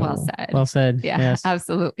 That's so well said. Well said. Yeah, yes.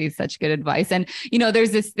 Absolutely. Such good advice. And, there's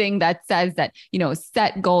this thing that says that,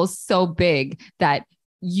 set goals so big that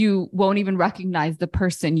you won't even recognize the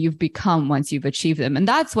person you've become once you've achieved them. And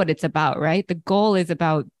that's what it's about, right? The goal is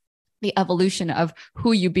about the evolution of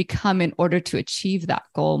who you become in order to achieve that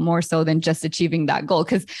goal, more so than just achieving that goal.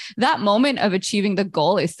 Because that moment of achieving the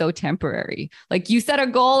goal is so temporary. Like you set a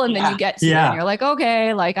goal and then you get to it and you're like,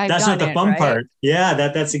 okay, like I've that's done it. That's not the fun right? part. Yeah,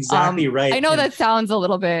 that's exactly right. I know that sounds a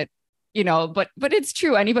little bit, but it's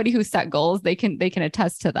true. Anybody who set goals, they can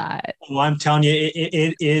attest to that. Well, I'm telling you,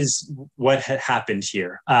 it is what had happened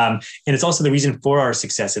here. And it's also the reason for our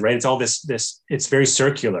success, right? It's all this, it's very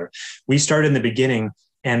circular. We started in the beginning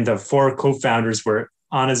and the 4 co-founders were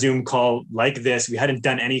on a Zoom call like this. We hadn't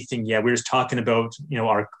done anything yet. We were just talking about,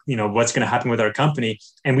 what's going to happen with our company.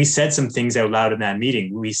 And we said some things out loud in that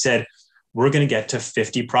meeting. We said, we're going to get to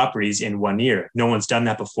 50 properties in 1 year. No one's done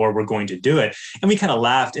that before. We're going to do it. And we kind of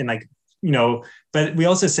laughed and but we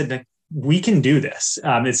also said that we can do this.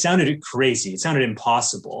 It sounded crazy. It sounded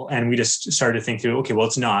impossible. And we just started to think through, okay, well,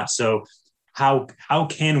 it's not. So how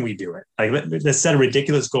can we do it? Like let's set a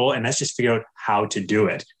ridiculous goal and let's just figure out how to do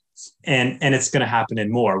it. And it's going to happen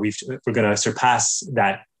and more. We're going to surpass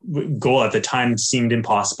that goal at the time seemed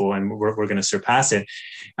impossible, and we're going to surpass it.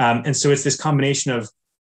 And so it's this combination of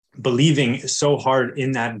believing so hard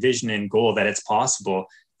in that vision and goal that it's possible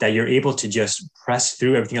that you're able to just press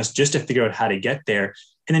through everything else just to figure out how to get there.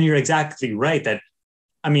 And then you're exactly right that,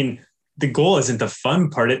 the goal isn't the fun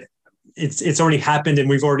part. It's already happened and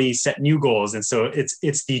we've already set new goals. And so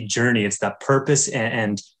it's the journey, it's that purpose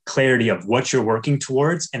and clarity of what you're working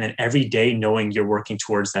towards. And then every day knowing you're working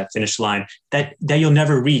towards that finish line that you'll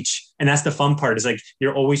never reach. And that's the fun part, is like,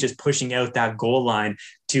 you're always just pushing out that goal line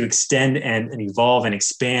to extend and evolve and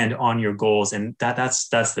expand on your goals. And that's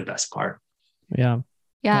the best part. Yeah.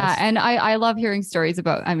 Yeah. Yes. And I love hearing stories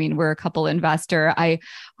about, we're a couple investor.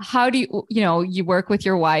 How do you work with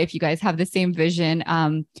your wife, you guys have the same vision.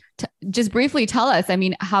 Just briefly tell us,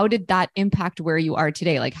 how did that impact where you are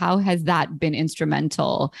today? Like, how has that been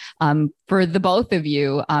instrumental for the both of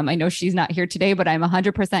you? I know she's not here today, but I'm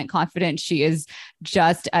 100% confident she is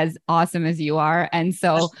just as awesome as you are. And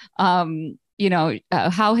so,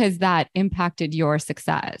 how has that impacted your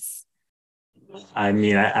success?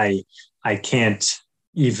 I can't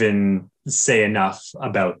even say enough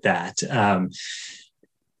about that.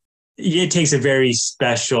 It takes a very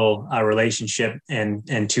special relationship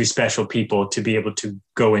and 2 special people to be able to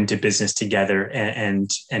go into business together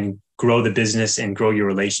and grow the business and grow your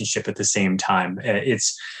relationship at the same time.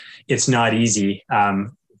 It's not easy,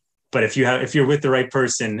 but if you're with the right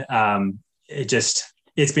person,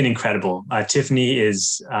 it's been incredible. Tiffany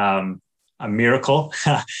is a miracle.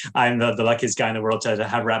 I'm the luckiest guy in the world to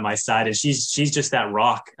have her at my side. And she's just that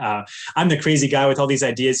rock. I'm the crazy guy with all these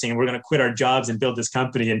ideas saying we're going to quit our jobs and build this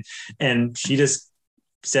company. And she just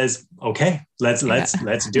says, okay, let's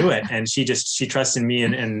do it. And she trusts in me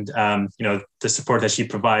and the support that she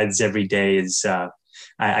provides every day is,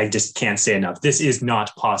 I just can't say enough. This is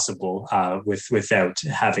not possible without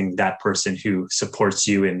having that person who supports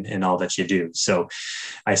you in all that you do. So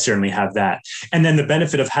I certainly have that. And then the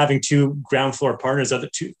benefit of having 2 ground floor partners,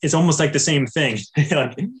 it's almost like the same thing.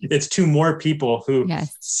 Like, it's 2 more people who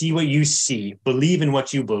see what you see, believe in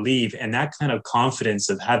what you believe. And that kind of confidence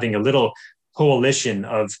of having a little coalition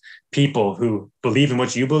of people who believe in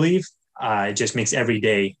what you believe, it just makes every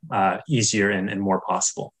day easier and more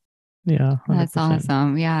possible. Yeah, 100%. That's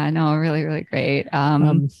awesome. Yeah, no, really, really great.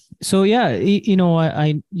 So yeah,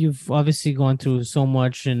 you've obviously gone through so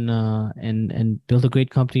much and built a great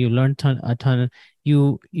company. You learned a ton.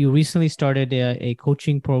 You recently started a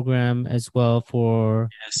coaching program as well for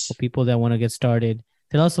people that want to get started.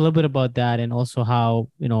 Tell us a little bit about that, and also how,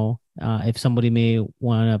 if somebody may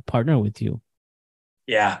want to partner with you.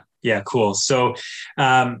 Yeah, cool. So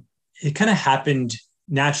it kind of happened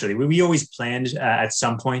naturally. We always planned at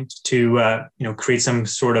some point to create some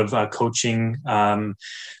sort of coaching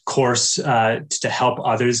course to help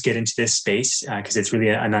others get into this space, because it's really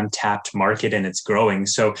an untapped market and it's growing.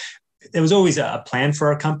 So there was always a plan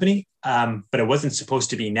for our company, but it wasn't supposed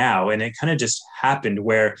to be now. And it kind of just happened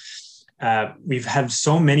where we've had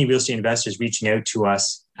so many real estate investors reaching out to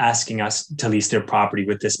us, asking us to lease their property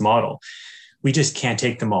with this model. We just can't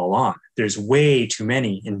take them all on. There's way too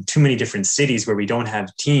many in too many different cities where we don't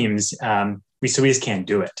have teams. We just can't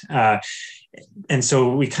do it. And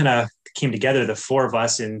so we kind of came together, the four of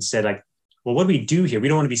us, and said, like, well, what do we do here? We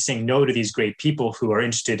don't want to be saying no to these great people who are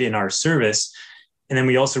interested in our service. And then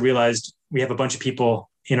we also realized we have a bunch of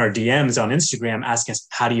people in our DMs on Instagram asking us,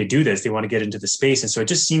 how do you do this? They want to get into the space. And so it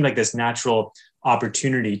just seemed like this natural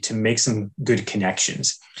opportunity to make some good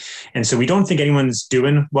connections. And so we don't think anyone's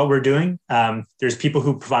doing what we're doing. There's people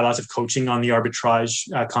who provide lots of coaching on the arbitrage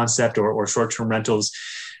concept or short-term rentals.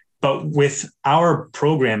 But with our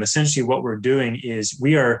program, essentially what we're doing is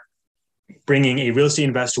we are bringing a real estate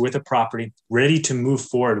investor with a property ready to move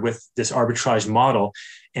forward with this arbitrage model.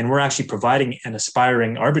 And we're actually providing an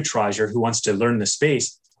aspiring arbitrager who wants to learn the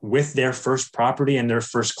space with their first property and their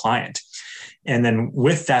first client. And then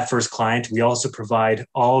with that first client, we also provide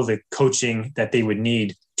all the coaching that they would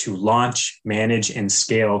need to launch, manage, and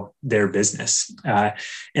scale their business.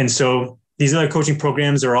 And so these other coaching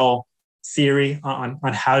programs are all theory on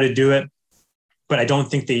how to do it, but I don't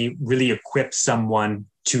think they really equip someone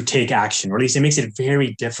to take action, or at least it makes it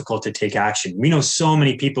very difficult to take action. We know so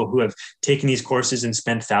many people who have taken these courses and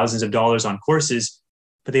spent thousands of dollars on courses,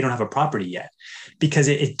 but they don't have a property yet because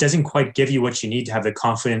it doesn't quite give you what you need to have the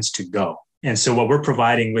confidence to go. And so what we're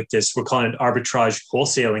providing with this, we're calling it arbitrage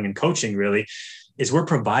wholesaling and coaching, really, is we're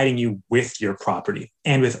providing you with your property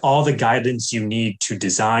and with all the guidance you need to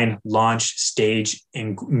design, launch, stage,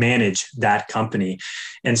 and manage that company.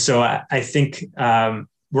 And so I think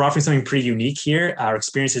we're offering something pretty unique here. Our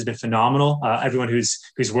experience has been phenomenal. Everyone who's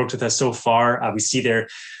worked with us so far, we see their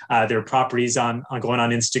properties on going on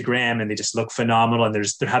Instagram, and they just look phenomenal, and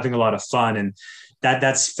they're having a lot of fun, and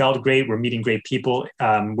that's felt great. We're meeting great people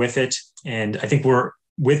with it, and I think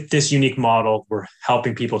with this unique model, we're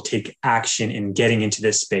helping people take action in getting into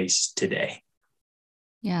this space today.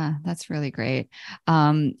 Yeah, that's really great.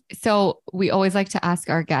 So we always like to ask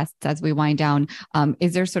our guests as we wind down,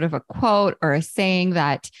 is there sort of a quote or a saying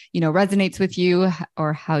that, resonates with you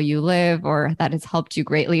or how you live, or that has helped you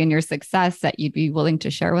greatly in your success that you'd be willing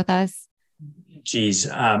to share with us? Geez,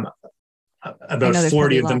 about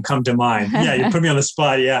 40 of them come to mind. Yeah, you put me on the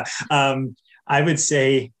spot. Yeah. I would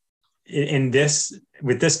say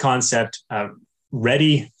with this concept,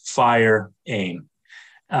 ready, fire, aim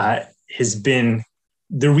has been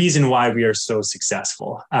the reason why we are so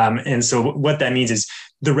successful. And so what that means is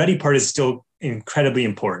the ready part is still incredibly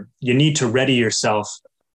important. You need to ready yourself,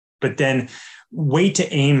 but then wait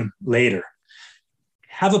to aim later.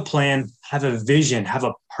 Have a plan, have a vision, have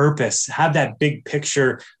a purpose, have that big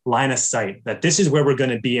picture line of sight that this is where we're going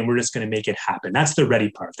to be and we're just going to make it happen. That's the ready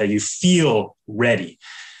part, that you feel ready.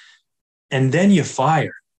 And then you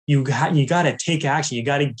fire. You got to take action. You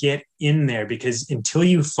got to get in there, because until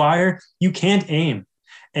you fire, you can't aim.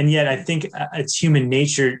 And yet I think it's human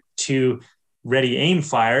nature to ready, aim,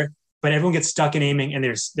 fire, but everyone gets stuck in aiming, and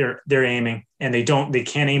they're aiming and they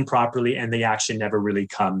can't aim properly, and the action never really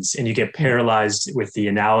comes. And you get paralyzed with the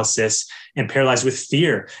analysis and paralyzed with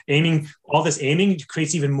fear. All this aiming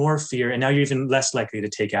creates even more fear. And now you're even less likely to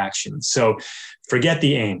take action. So forget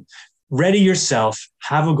the aim, ready yourself,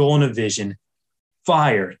 have a goal and a vision,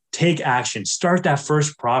 fire, take action, start that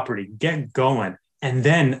first property, get going. And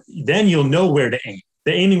then you'll know where to aim.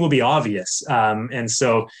 The aiming will be obvious. And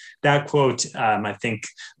so that quote, I think,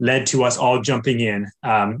 led to us all jumping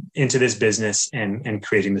into this business and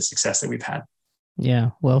creating the success that we've had. Yeah,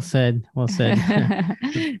 well said. Well said.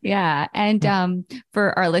 Yeah. And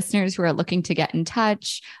for our listeners who are looking to get in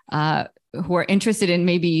touch, who are interested in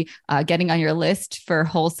maybe getting on your list for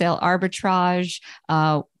wholesale arbitrage,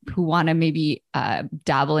 who want to maybe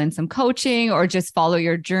dabble in some coaching or just follow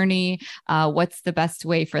your journey, what's the best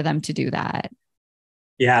way for them to do that?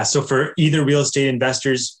 Yeah. So for either real estate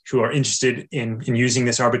investors who are interested in using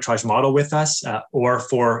this arbitrage model with us, or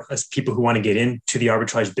for us people who want to get into the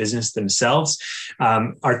arbitrage business themselves,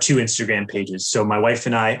 our 2 Instagram pages. So my wife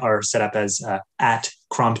and I are set up as at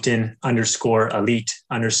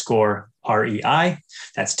Crompton_elite_REI.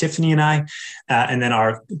 That's Tiffany and I. And then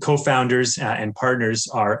our co-founders and partners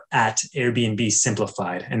are at Airbnb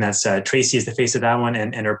Simplified. And that's Tracy is the face of that one,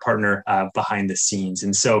 and her partner behind the scenes.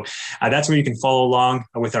 And so that's where you can follow along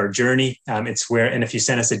with our journey. It's where, and if you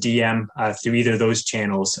send us a DM through either of those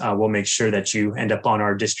channels, we'll make sure that you end up on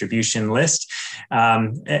our distribution list.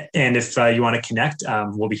 And if you want to connect,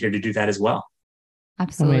 we'll be here to do that as well.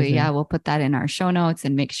 Absolutely. Amazing. Yeah. We'll put that in our show notes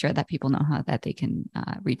and make sure that people know how that they can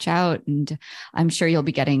reach out. And I'm sure you'll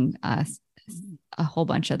be getting a whole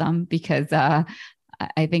bunch of them, because I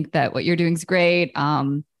think that what you're doing is great.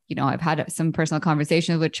 I've had some personal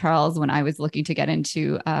conversations with Charles when I was looking to get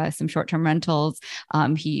into some short-term rentals.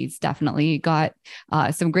 He's definitely got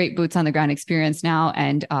some great boots on the ground experience now,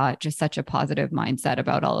 and just such a positive mindset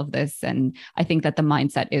about all of this. And I think that the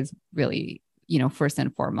mindset is really, first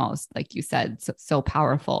and foremost, like you said, so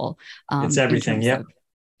powerful. It's everything. Yep.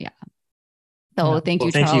 So thank you,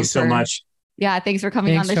 Charles. Thank you so much. Yeah. Thanks for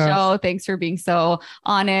coming on the show. Thanks for being so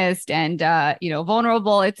honest and,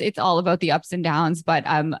 vulnerable. It's all about the ups and downs, but,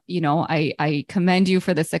 I commend you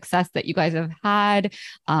for the success that you guys have had.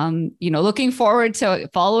 Looking forward to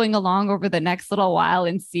following along over the next little while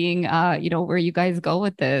and seeing, where you guys go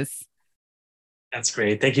with this. That's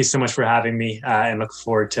great. Thank you so much for having me, and look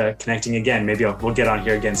forward to connecting again. Maybe we'll get on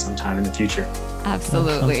here again sometime in the future.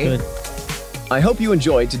 Absolutely. I hope you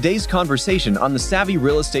enjoyed today's conversation on the Savvy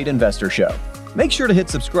Real Estate Investor Show. Make sure to hit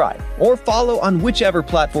subscribe or follow on whichever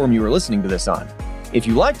platform you are listening to this on. If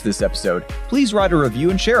you liked this episode, please write a review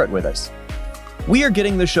and share it with us. We are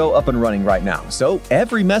getting the show up and running right now, so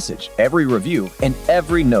every message, every review, and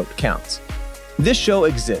every note counts. This show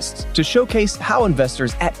exists to showcase how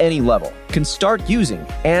investors at any level can start using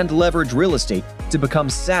and leverage real estate to become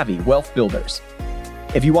savvy wealth builders.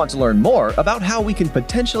 If you want to learn more about how we can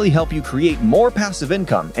potentially help you create more passive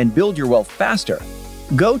income and build your wealth faster,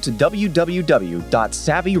 go to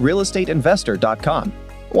www.savvyrealestateinvestor.com.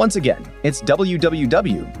 Once again, it's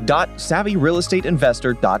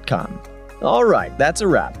www.savvyrealestateinvestor.com. All right, that's a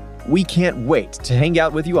wrap. We can't wait to hang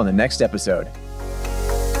out with you on the next episode.